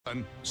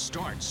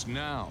Starts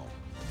now.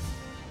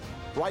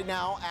 Right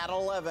now at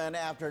 11,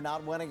 after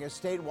not winning a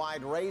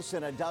statewide race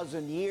in a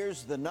dozen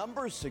years, the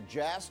numbers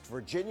suggest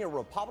Virginia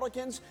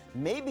Republicans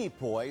may be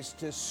poised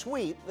to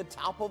sweep the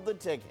top of the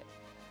ticket.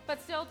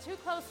 But still too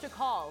close to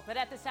call. But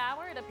at this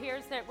hour, it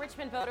appears that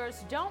Richmond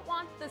voters don't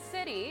want the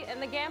city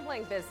in the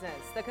gambling business.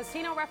 The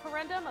casino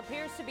referendum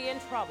appears to be in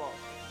trouble.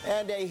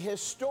 And a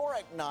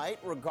historic night,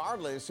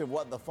 regardless of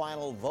what the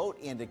final vote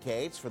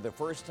indicates. For the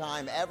first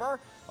time ever,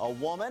 a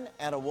woman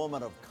and a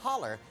woman of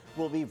color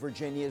will be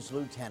Virginia's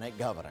lieutenant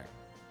governor.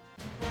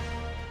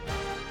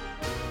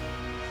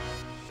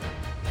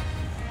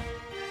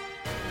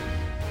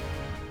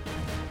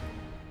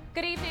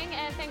 Good evening,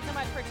 and thanks so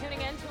much for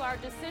tuning in to our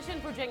Decision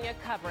Virginia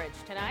coverage.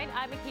 Tonight,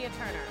 I'm Makia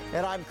Turner.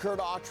 And I'm Kurt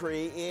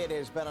Autry. It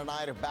has been a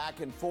night of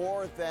back and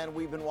forth, and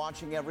we've been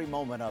watching every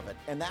moment of it.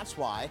 And that's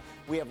why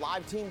we have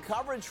live team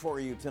coverage for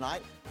you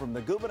tonight from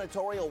the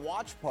gubernatorial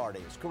watch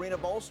parties. Karina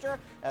Bolster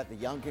at the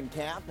Youngkin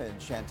camp in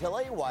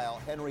Chantilly, while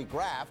Henry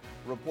Graff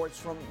reports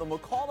from the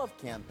McAuliffe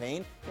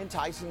campaign in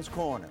Tyson's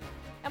Corner.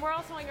 And we're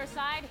also on your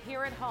side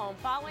here at home,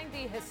 following the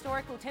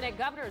historic lieutenant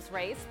governor's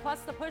race,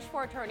 plus the push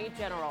for attorney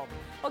general.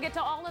 We'll get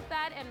to all of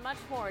that and much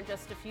more in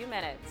just a few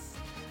minutes.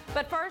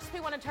 But first, we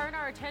want to turn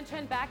our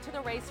attention back to the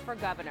race for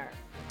governor.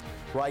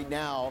 Right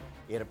now,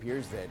 it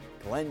appears that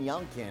Glenn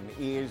Youngkin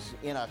is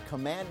in a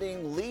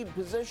commanding lead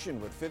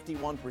position with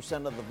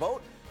 51% of the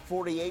vote,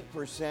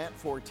 48%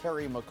 for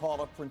Terry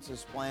McAuliffe.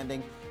 Princess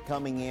Blanding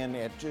coming in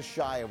at just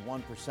shy of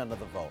 1% of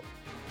the vote.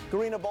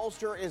 Karina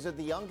Bolster is at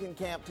the Youngkin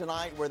camp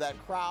tonight, where that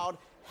crowd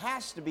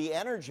has to be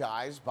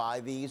energized by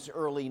these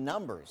early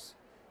numbers.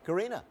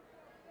 Karina.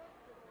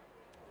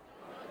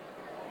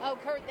 Oh,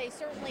 Kurt, they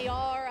certainly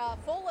are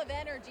full of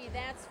energy,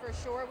 that's for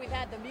sure. We've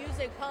had the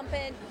music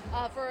pumping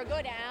for a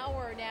good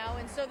hour now,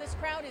 and so this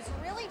crowd is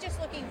really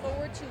just looking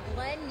forward to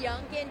Glenn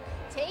Youngkin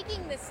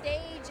taking the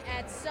stage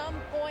at some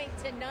point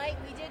tonight.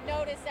 We did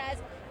notice as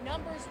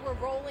numbers were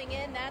rolling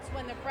in, that's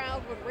when the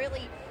crowd would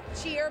really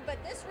cheer, but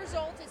this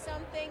result is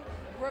something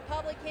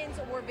Republicans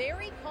were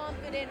very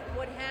confident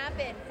would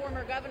happen.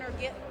 Former Governor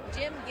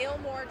Jim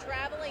Gilmore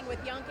traveling with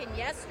Youngkin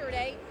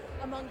yesterday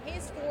among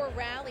his 4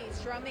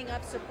 rallies, drumming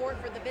up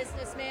support for the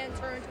businessman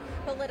turned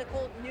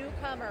political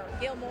newcomer.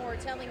 Gilmore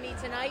telling me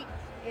tonight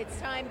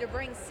it's time to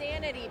bring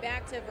sanity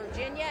back to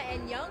Virginia,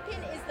 and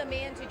Youngkin is the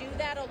man to do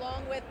that,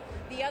 along with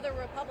the other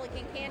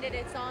Republican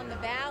candidates on the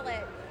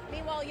ballot.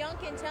 Meanwhile,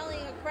 Youngkin telling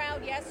a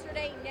crowd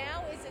yesterday,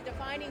 now is a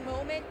defining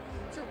moment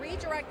to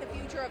redirect the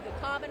future of the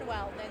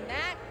Commonwealth, and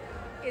that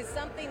is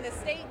something the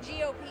state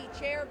GOP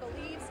chair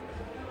believes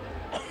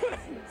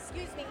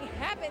excuse me,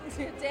 happened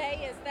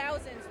today as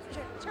thousands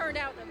turned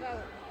out to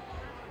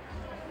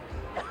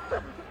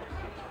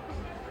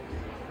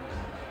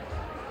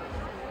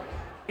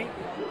vote.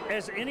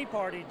 As any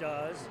party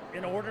does,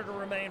 in order to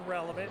remain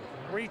relevant,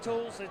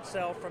 retools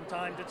itself from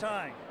time to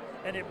time.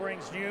 And it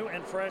brings new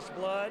and fresh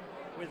blood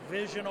with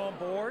vision on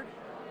board,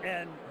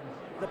 and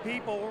the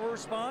people will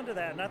respond to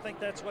that. And I think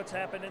that's what's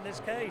happened in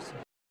this case.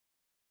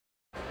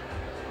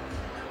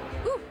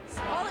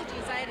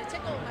 Apologies, I had a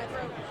tickle in my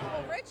throat.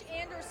 Well, Rich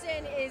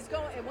Anderson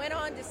went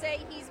on to say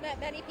he's met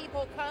many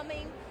people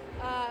coming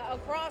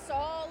across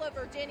all of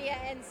Virginia,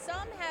 and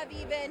some have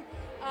even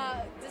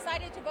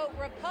decided to vote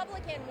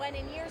Republican when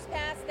in years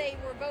past they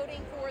were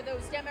voting for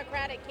those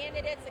Democratic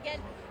candidates. Again,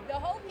 the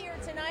hope here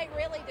tonight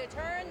really to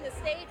turn the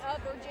state of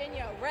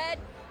Virginia red,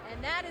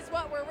 and that is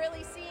what we're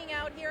really seeing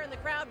out here in the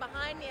crowd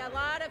behind me. A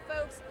lot of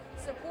folks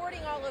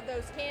supporting all of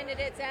those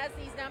candidates as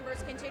these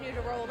numbers continue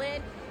to roll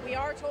in. We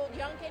are told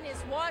Youngkin is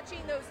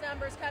watching those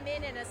numbers come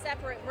in a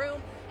separate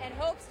room and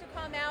hopes to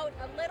come out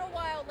a little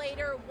while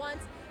later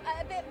once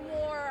a bit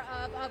more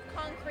of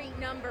concrete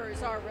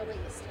numbers are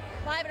released.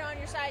 Live and on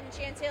your side in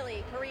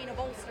Chantilly, Karina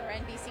Bolster,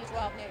 NBC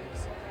 12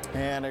 News.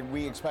 And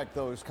we expect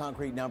those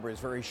concrete numbers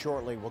very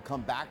shortly. We'll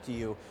come back to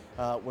you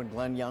when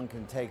Glenn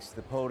Youngkin takes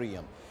the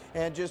podium.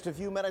 And just a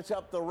few minutes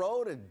up the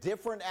road, a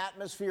different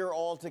atmosphere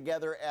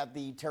altogether at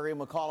the Terry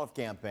McAuliffe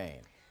campaign.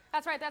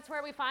 That's right. That's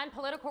where we find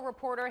political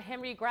reporter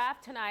Henry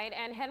Graff tonight.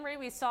 And Henry,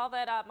 we saw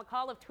that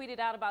McAuliffe tweeted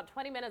out about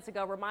 20 minutes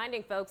ago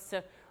reminding folks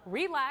to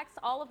relax.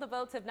 All of the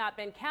votes have not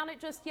been counted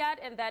just yet,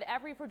 and that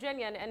every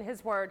Virginian, in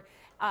his word,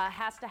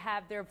 has to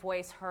have their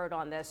voice heard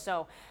on this.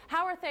 So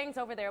how are things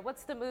over there?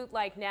 What's the mood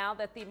like now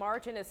that the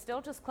margin is still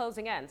just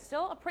closing in?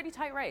 Still a pretty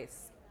tight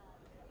race.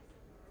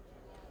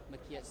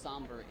 Makia,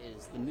 somber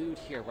is the mood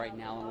here right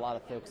now, and a lot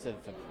of folks have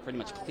pretty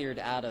much cleared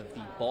out of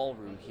the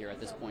ballroom here at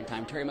this point in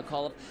time. Terry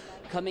McAuliffe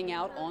coming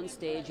out on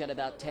stage at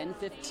about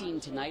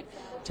 10:15 tonight,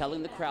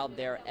 telling the crowd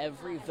there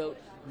every vote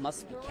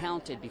must be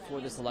counted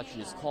before this election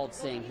is called,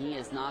 saying he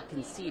is not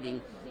conceding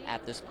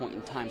at this point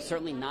in time.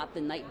 Certainly not the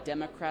night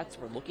Democrats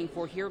were looking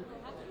for here.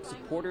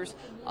 Supporters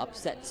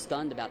upset,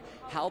 stunned about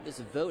how this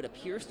vote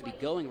appears to be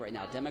going right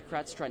now.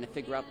 Democrats trying to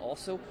figure out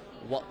also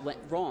what went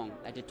wrong.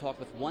 I did talk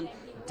with one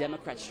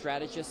Democrat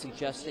strategist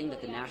suggesting that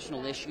the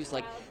national issues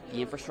like the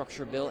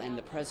infrastructure bill and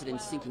the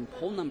president's sinking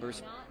poll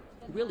numbers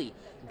really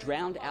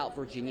drowned out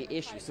Virginia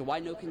issues. So why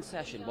no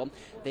concession? Well,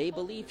 they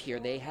believe here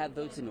they have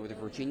votes in Northern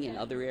Virginia and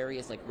other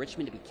areas like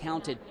Richmond to be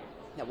counted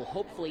that will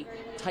hopefully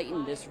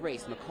tighten this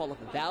race. McAuliffe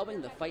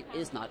vowing the fight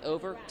is not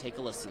over. Take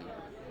a listen.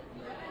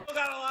 We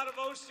got a lot of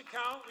votes to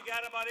count. We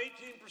got about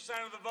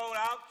 18% of the vote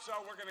out, so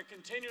we're going to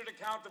continue to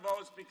count the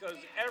votes because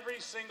every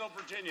single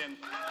Virginian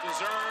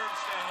deserves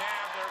to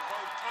have their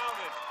vote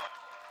counted.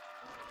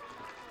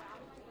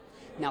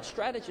 Now,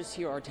 strategists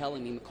here are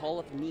telling me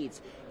McAuliffe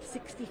needs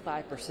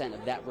 65%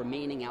 of that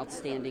remaining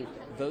outstanding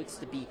votes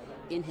to be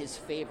in his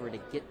favor to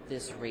get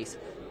this race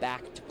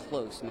back to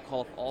close.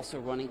 McAuliffe also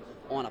running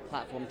on a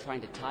platform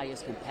trying to tie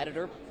his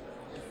competitor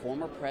to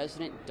former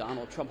President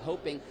Donald Trump,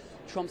 hoping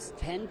Trump's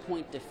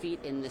 10-point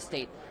defeat in the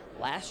state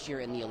last year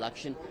in the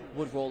election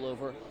would roll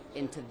over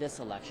into this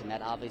election.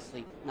 That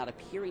obviously not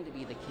appearing to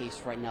be the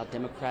case right now.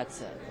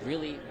 Democrats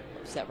really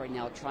upset right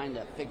now trying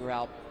to figure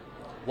out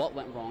what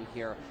went wrong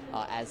here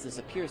as this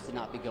appears to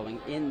not be going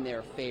in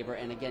their favor.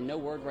 And again, no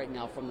word right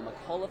now from the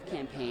McAuliffe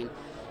campaign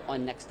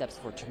on next steps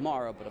for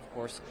tomorrow, but of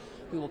course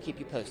we will keep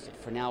you posted.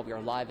 For now, we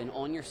are live and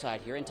on your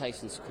side here in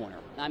Tyson's Corner.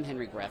 I'm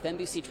Henry Graff,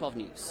 NBC 12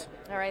 News.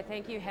 All right,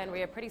 thank you,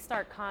 Henry. A pretty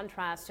stark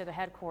contrast to the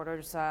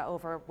headquarters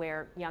over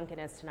where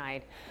Youngkin is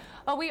tonight.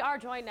 Well, we are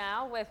joined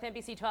now with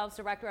NBC 12's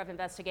Director of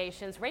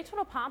Investigations, Rachel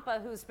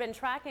DePompa, who's been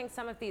tracking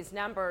some of these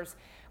numbers.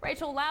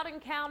 Rachel, Loudoun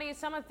County,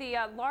 some of the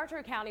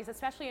larger counties,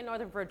 especially in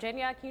Northern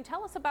Virginia, can you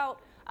tell us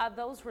about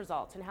those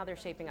results and how they're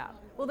shaping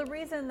up? Well, the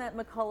reason that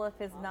McAuliffe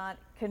is not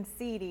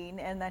conceding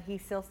and that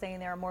he's still saying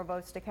there are more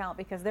votes to count,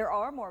 because there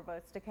are more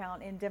votes to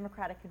count in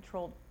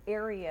Democratic-controlled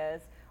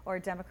areas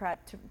or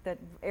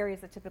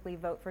areas that typically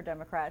vote for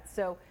Democrats.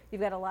 So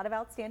you've got a lot of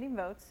outstanding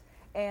votes,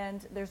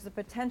 and there's the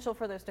potential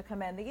for those to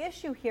come in. The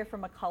issue here for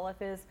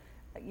McAuliffe is,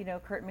 you know,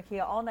 Kurt and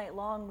Makia, all night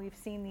long we've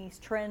seen these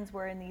trends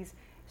where in these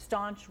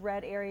staunch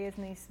red areas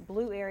and these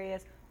blue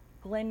areas,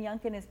 Glenn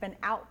Youngkin has been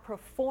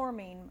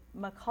outperforming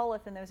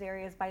McAuliffe in those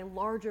areas by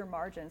larger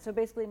margins. So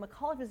basically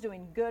McAuliffe is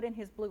doing good in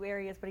his blue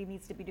areas, but he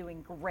needs to be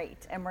doing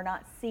great, and we're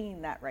not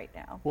seeing that right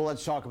now. Well,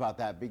 let's talk about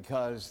that,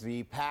 because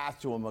the path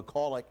to a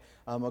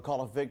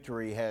McAuliffe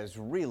victory has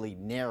really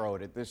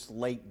narrowed at this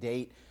late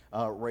date,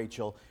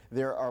 Rachel.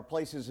 There are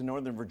places in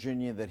Northern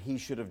Virginia that he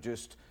should have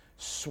just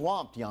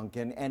swamped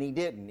Youngkin, and he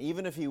didn't.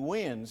 Even if he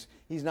wins,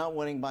 he's not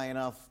winning by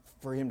enough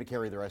for him to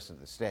carry the rest of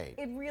the state.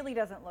 It really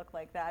doesn't look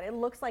like that. It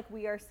looks like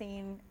we are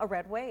seeing a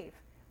red wave,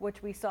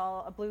 which we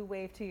saw a blue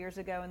wave 2 years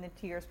ago and the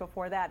 2 years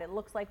before that. It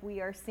looks like we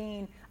are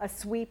seeing a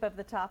sweep of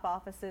the top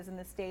offices in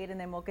the state, and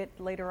then we'll get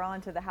later on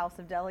to the House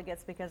of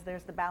Delegates, because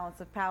there's the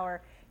balance of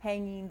power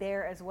hanging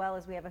there, as well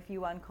as we have a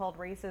few uncalled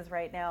races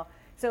right now.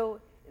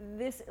 So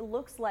this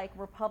looks like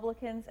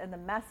Republicans and the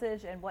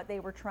message and what they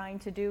were trying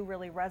to do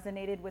really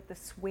resonated with the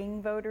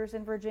swing voters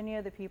in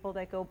Virginia, the people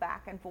that go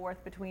back and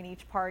forth between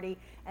each party,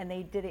 and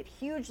they did it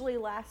hugely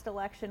last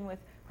election with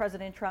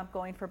President Trump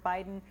going for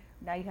Biden.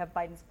 Now you have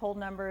Biden's poll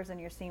numbers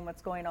and you're seeing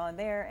what's going on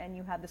there, and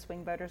you have the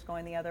swing voters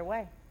going the other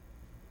way.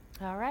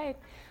 All right.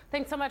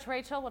 Thanks so much,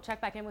 Rachel. We'll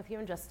check back in with you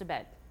in just a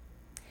bit.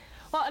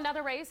 Well,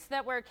 another race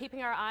that we're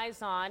keeping our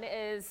eyes on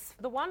is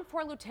the one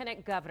for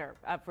Lieutenant Governor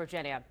of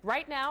Virginia.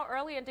 Right now,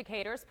 early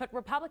indicators put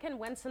Republican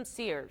Winsome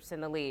Sears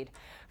in the lead.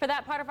 For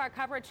that part of our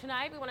coverage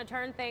tonight, we want to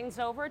turn things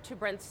over to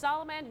Brent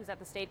Solomon, who's at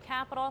the state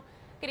capitol.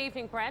 Good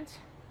evening, Brent.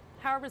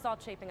 How are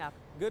results shaping up?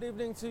 Good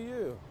evening to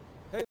you.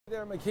 Hey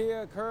there,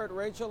 Makia, Kurt,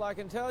 Rachel. I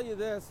can tell you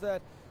this,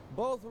 that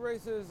both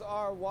races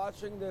are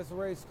watching this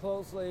race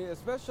closely,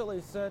 especially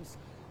since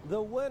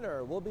the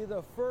winner will be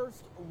the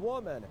first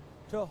woman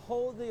to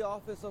hold the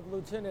office of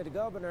Lieutenant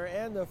Governor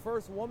and the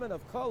first woman of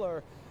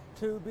color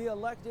to be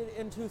elected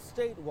into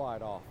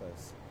statewide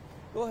office.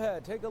 Go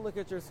ahead, take a look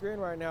at your screen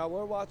right now.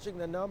 We're watching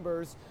the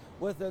numbers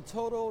with the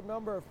total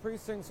number of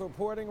precincts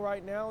reporting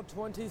right now,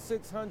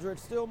 2,600,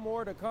 still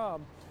more to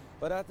come.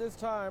 But at this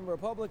time,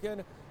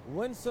 Republican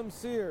Winsome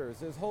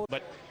Sears is holding.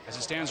 But as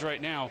it stands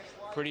right now,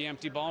 pretty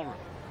empty ballroom.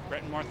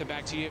 Brett and Martha,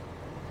 back to you.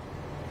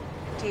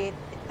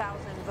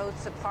 58,000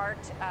 votes apart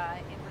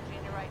in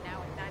Virginia right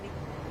now at 90.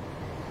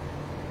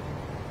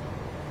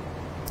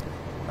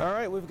 All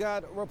right, we've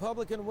got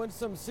Republican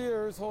Winsome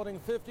Sears holding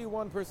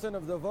 51%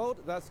 of the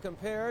vote. That's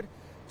compared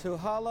to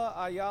Hala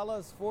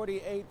Ayala's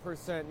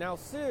 48%. Now,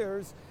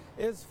 Sears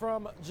is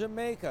from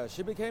Jamaica.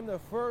 She became the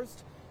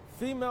first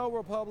female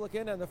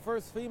Republican and the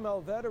first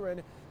female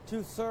veteran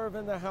to serve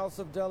in the House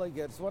of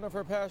Delegates. One of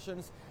her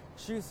passions,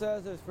 she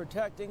says, is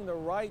protecting the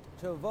right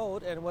to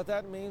vote. And what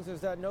that means is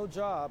that no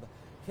job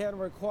can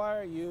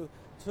require you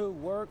to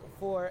work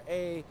for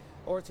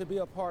or to be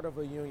a part of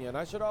a union.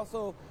 I should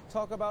also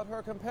talk about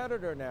her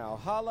competitor now,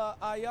 Hala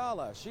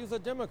Ayala. She's a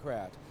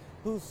Democrat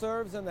who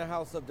serves in the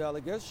House of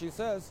Delegates. She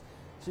says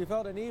she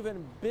felt an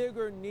even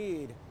bigger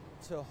need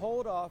to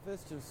hold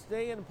office, to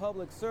stay in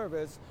public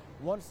service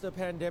once the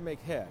pandemic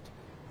hit.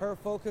 Her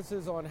focus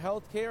is on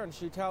health care, and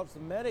she touts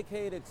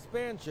Medicaid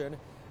expansion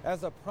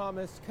as a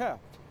promise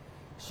kept.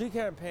 She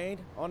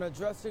campaigned on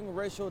addressing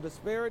racial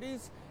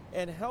disparities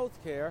in health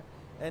care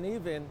and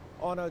even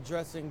on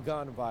addressing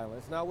gun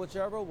violence. Now,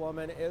 whichever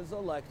woman is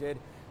elected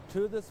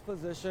to this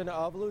position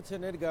of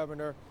lieutenant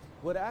governor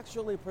would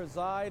actually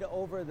preside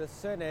over the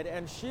Senate,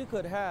 and she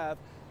could have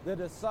the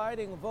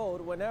deciding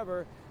vote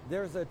whenever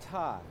there's a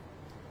tie.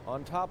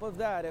 On top of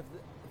that, if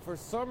for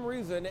some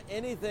reason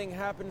anything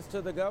happens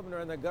to the governor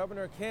and the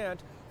governor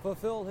can't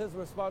fulfill his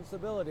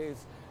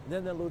responsibilities,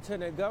 then the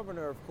lieutenant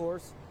governor, of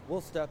course,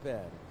 will step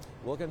in.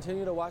 We'll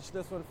continue to watch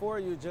this one for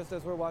you, just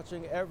as we're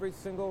watching every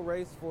single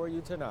race for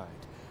you tonight.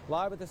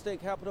 Live at the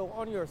state capitol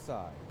on your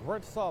side,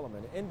 Brent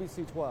Solomon,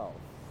 NBC 12.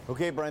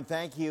 Okay, Brent,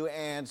 thank you.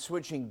 And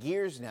switching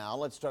gears now,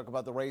 let's talk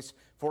about the race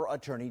for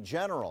Attorney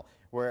General,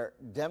 where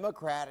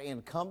Democrat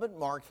incumbent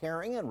Mark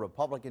Herring and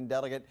Republican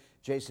delegate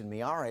Jason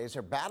Miyares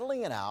are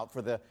battling it out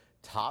for the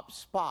top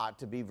spot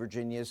to be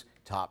Virginia's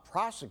top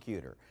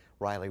prosecutor.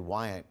 Riley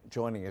Wyatt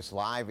joining us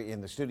live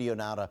in the studio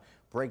now to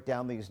break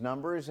down these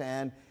numbers,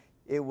 and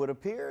it would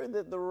appear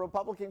that the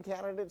Republican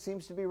candidate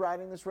seems to be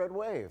riding this red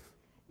wave.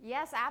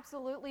 Yes,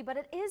 absolutely, but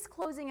it is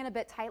closing in a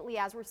bit tightly,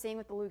 as we're seeing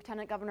with the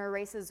lieutenant governor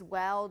race as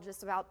well.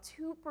 Just about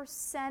 2%,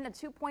 a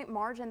 2-point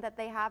margin that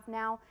they have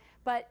now.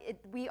 But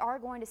we are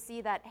going to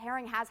see that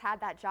Herring has had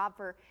that job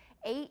for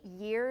 8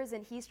 years,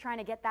 and he's trying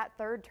to get that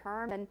third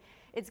term. And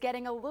it's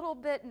getting a little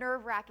bit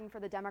nerve-wracking for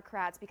the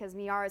Democrats because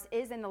Miyares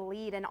is in the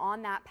lead and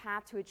on that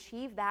path to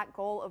achieve that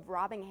goal of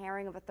robbing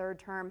Herring of a third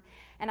term.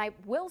 And I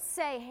will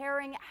say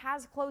Herring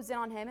has closed in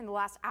on him in the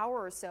last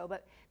hour or so,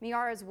 but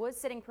Miyares was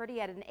sitting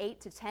pretty at an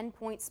 8 to 10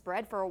 point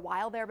spread for a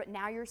while there, but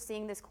now you're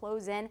seeing this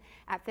close in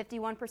at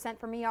 51%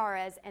 for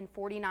Miyares and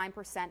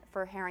 49%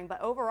 for Herring.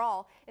 But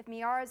overall, if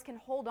Miyares can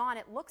hold on,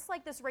 it looks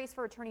like this race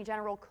for Attorney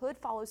General could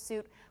follow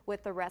suit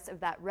with the rest of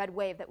that red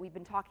wave that we've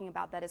been talking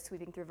about that is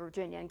sweeping through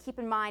Virginia. And keep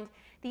in mind,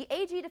 the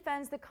AG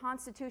defends the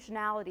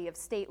constitutionality of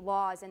state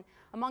laws and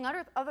among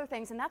other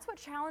things, and that's what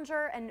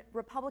challenger and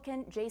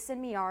Republican Jason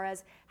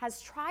Miyares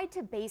has tried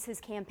to base his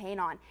campaign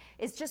on,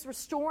 is just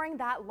restoring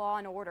that law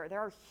and order. There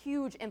are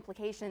huge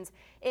implications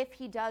if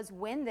he does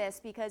win this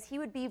because he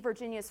would be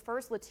Virginia's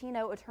first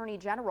Latino Attorney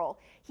General.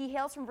 He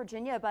hails from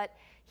Virginia, but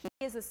he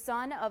is a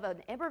son of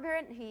an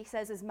immigrant. He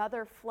says his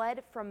mother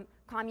fled from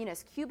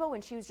communist Cuba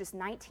when she was just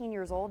 19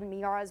 years old, and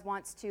Miyares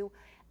wants to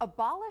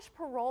abolish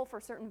parole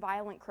for certain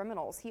violent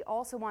criminals. He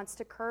also wants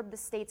to curb the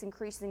state's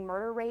increasing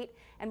murder rate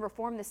and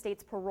reform the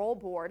state's parole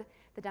board.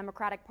 The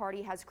Democratic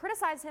Party has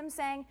criticized him,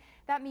 saying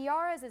that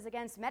Miyares is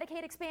against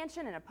Medicaid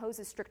expansion and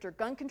opposes stricter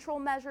gun control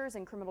measures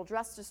and criminal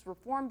justice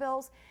reform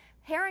bills.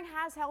 Herring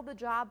has held the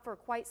job for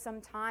quite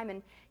some time,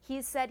 and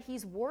he said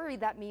he's worried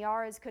that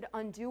Miyares could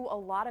undo a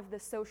lot of the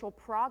social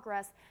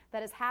progress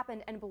that has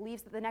happened and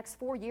believes that the next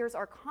 4 years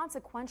are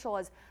consequential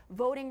as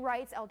voting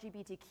rights,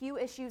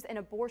 LGBTQ issues, and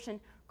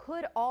abortion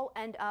could all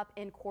end up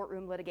in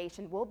courtroom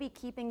litigation. We'll be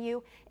keeping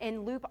you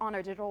in loop on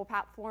our digital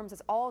platforms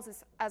as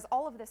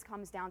all of this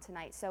comes down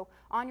tonight. So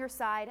on your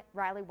side,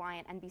 Riley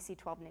Wyatt, NBC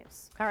 12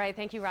 News. All right,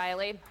 thank you,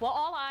 Riley. Well,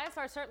 all eyes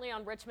are certainly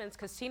on Richmond's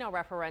casino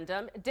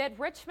referendum. Did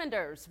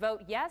Richmonders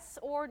vote yes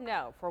or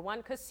no for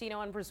one casino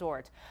and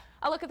resort?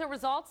 A look at the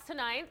results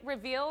tonight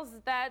reveals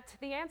that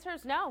the answer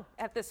is no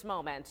at this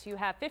moment. You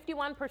have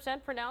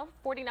 51% for no,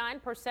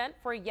 49%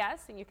 for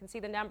yes, and you can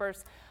see the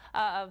numbers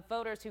of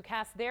voters who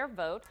cast their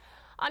vote.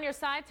 On your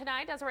side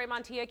tonight, Desiree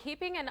Montilla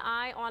keeping an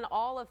eye on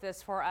all of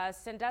this for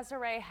us. And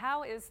Desiree,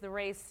 how is the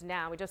race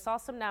now? We just saw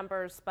some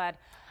numbers, but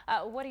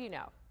what do you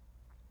know?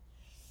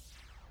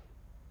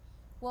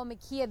 Well,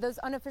 Makia, those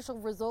unofficial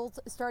results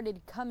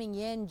started coming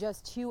in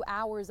just 2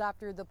 hours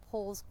after the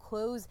polls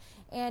closed,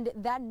 and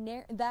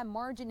that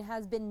margin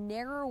has been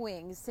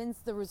narrowing since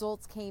the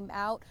results came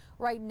out.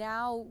 Right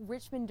now,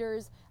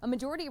 a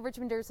majority of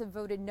Richmonders have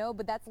voted no,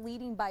 but that's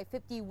leading by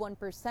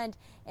 51%,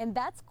 and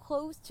that's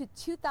close to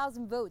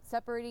 2,000 votes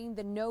separating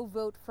the no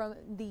vote from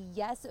the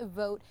yes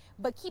vote.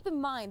 But keep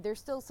in mind, there's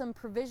still some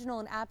provisional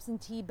and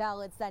absentee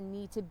ballots that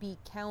need to be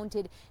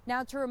counted.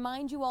 Now, to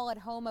remind you all at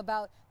home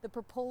about the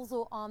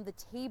proposal on the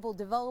table,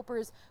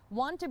 developers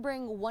want to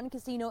bring one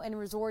casino and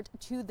resort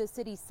to the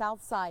city's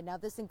south side. Now,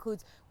 this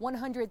includes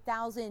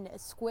 100,000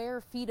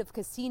 square feet of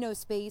casino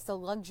space, a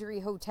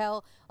luxury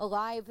hotel, a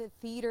live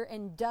theater,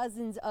 and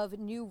dozens of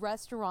new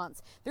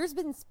restaurants. There's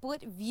been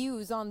split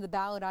views on the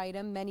ballot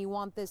item. Many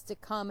want this to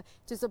come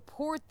to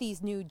support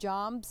these new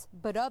jobs,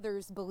 but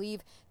others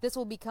believe this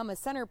will become a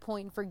center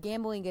point for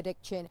gambling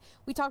addiction.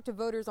 We talked to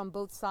voters on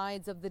both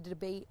sides of the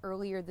debate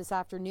earlier this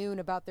afternoon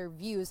about their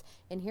views,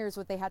 and here's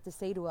what they had to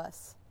say to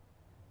us.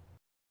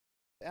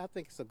 I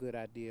think it's a good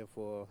idea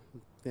for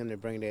them to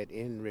bring that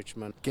in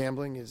Richmond.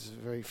 Gambling is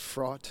a very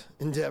fraught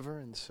endeavor,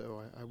 and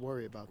so I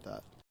worry about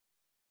that.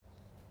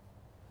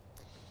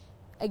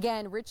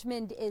 Again,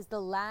 Richmond is the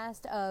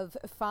last of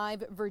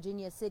 5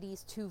 Virginia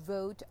cities to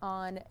vote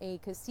on a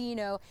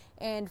casino,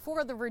 and 4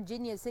 of the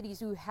Virginia cities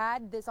who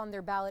had this on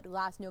their ballot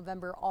last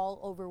November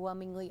all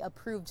overwhelmingly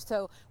approved.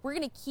 So we're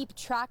going to keep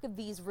track of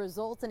these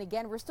results, and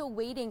again, we're still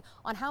waiting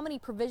on how many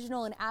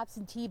provisional and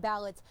absentee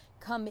ballots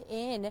come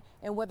in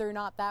and whether or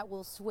not that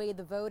will sway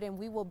the vote. And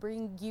we will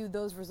bring you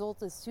those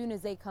results as soon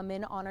as they come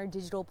in on our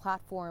digital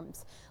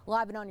platforms.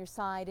 Live and on your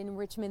side in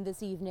Richmond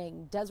this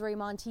evening, Desiree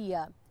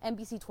Montilla,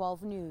 NBC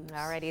 12 News.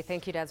 Alrighty,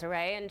 thank you,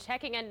 Desiree. And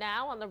checking in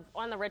now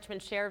on the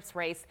Richmond Sheriff's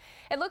race,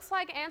 it looks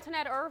like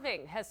Antoinette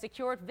Irving has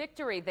secured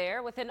victory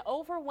there with an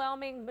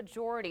overwhelming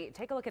majority.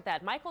 Take a look at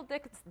that. Michael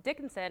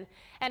Dickinson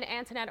and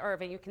Antoinette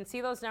Irving. You can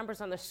see those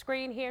numbers on the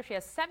screen here. She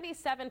has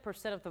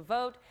 77% of the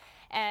vote,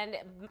 and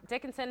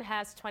Dickinson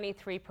has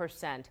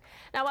 23%.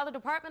 Now, while the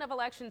Department of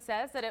Elections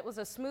says that it was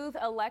a smooth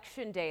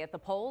election day at the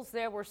polls,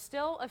 there were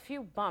still a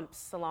few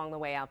bumps along the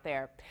way out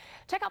there.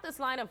 Check out this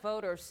line of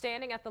voters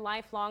standing at the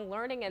Lifelong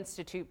Learning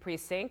Institute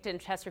precinct in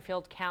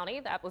Chesterfield County.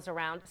 That was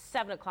around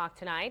 7 o'clock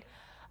tonight.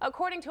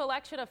 According to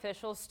election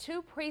officials,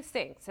 2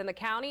 precincts in the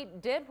county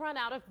did run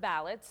out of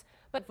ballots,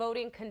 but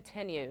voting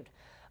continued.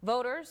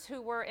 Voters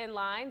who were in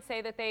line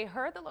say that they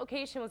heard the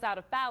location was out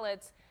of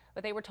ballots,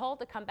 but they were told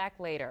to come back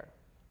later.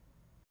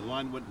 The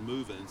line wasn't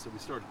moving, so we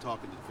started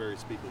talking to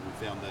various people.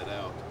 We found that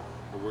out.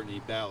 There weren't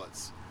any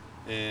ballots.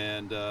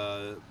 And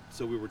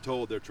so we were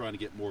told they're trying to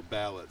get more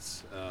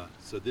ballots.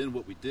 So then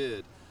what we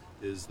did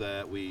is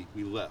that we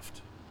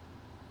left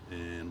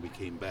and we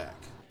came back.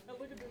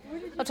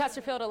 Well,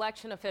 Chesterfield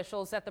election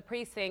officials at the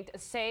precinct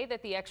say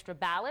that the extra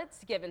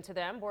ballots given to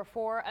them were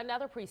for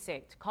another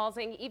precinct,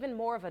 causing even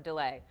more of a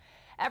delay.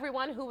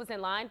 Everyone who was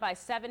in line by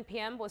 7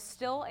 p.m. was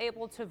still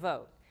able to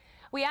vote.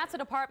 We asked the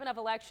Department of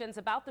Elections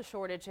about the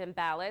shortage in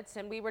ballots,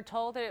 and we were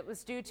told that it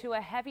was due to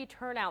a heavy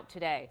turnout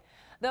today.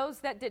 Those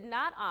that did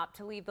not opt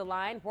to leave the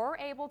line were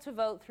able to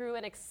vote through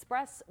an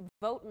express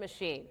vote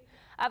machine.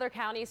 Other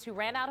counties who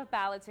ran out of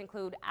ballots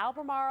include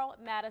Albemarle,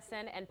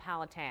 Madison, and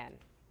Powhatan.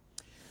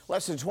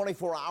 Less than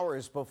 24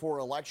 hours before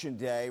Election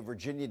Day,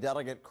 Virginia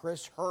Delegate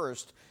Chris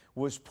Hurst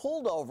was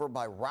pulled over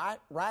by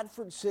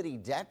Radford City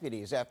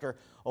deputies after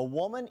a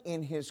woman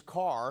in his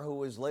car, who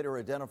was later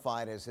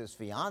identified as his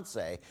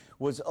fiancée,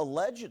 was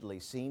allegedly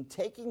seen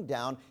taking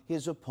down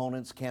his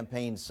opponent's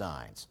campaign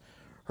signs.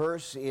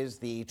 Hurst is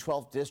the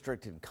 12th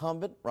district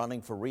incumbent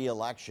running for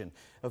re-election.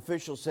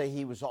 Officials say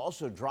he was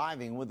also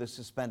driving with a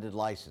suspended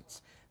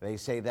license. They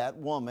say that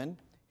woman,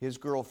 his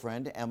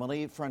girlfriend,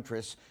 Emily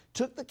Frentress,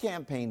 took the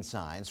campaign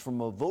signs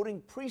from a voting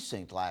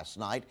precinct last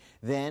night,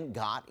 then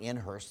got in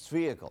Hurst's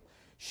vehicle.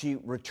 She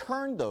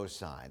returned those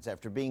signs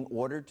after being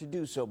ordered to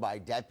do so by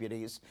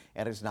deputies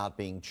and is not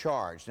being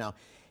charged. Now,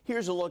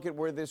 here's a look at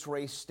where this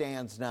race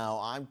stands now.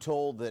 I'm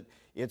told that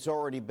it's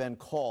already been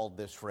called,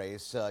 this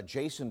race.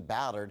 Jason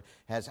Ballard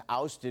has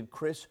ousted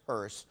Chris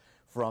Hurst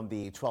from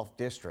the 12th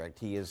district.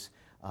 He is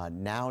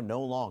now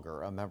no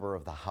longer a member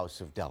of the House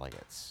of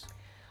Delegates.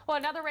 Well,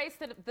 another race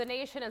that the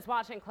nation is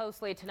watching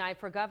closely tonight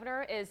for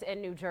governor is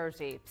in New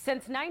Jersey.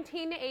 Since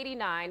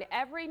 1989,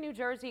 every New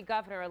Jersey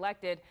governor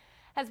elected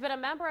has been a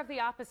member of the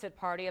opposite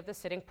party of the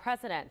sitting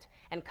president.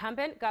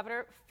 Incumbent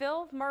Governor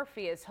Phil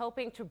Murphy is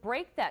hoping to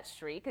break that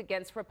streak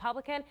against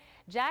Republican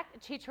Jack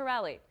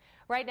Ciattarelli.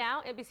 Right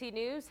now, NBC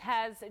News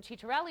has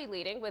Ciattarelli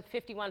leading with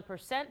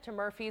 51% to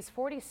Murphy's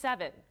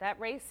 47%. That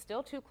race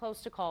still too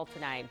close to call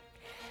tonight.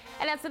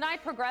 And as the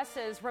night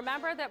progresses,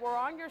 remember that we're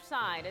on your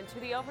side into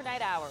the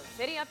overnight hours.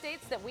 Any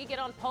updates that we get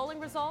on polling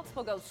results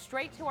will go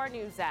straight to our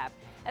news app,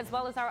 as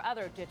well as our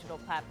other digital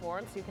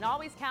platforms. You can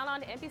always count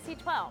on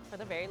NBC 12 for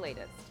the very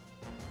latest.